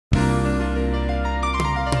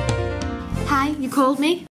called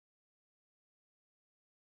me?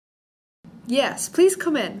 Yes, please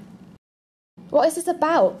come in. What is this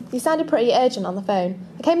about? You sounded pretty urgent on the phone.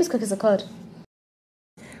 I came as quick as I could.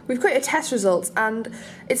 We've got your test results and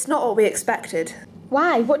it's not what we expected.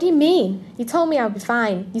 Why? What do you mean? You told me I would be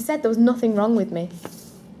fine. You said there was nothing wrong with me.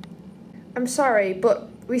 I'm sorry, but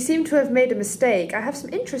we seem to have made a mistake. I have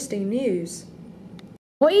some interesting news.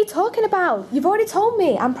 What are you talking about? You've already told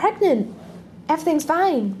me. I'm pregnant. Everything's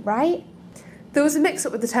fine, right? There was a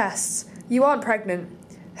mix-up with the tests. You aren't pregnant.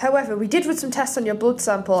 However, we did run some tests on your blood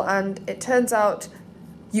sample and it turns out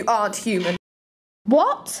you aren't human.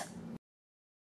 What?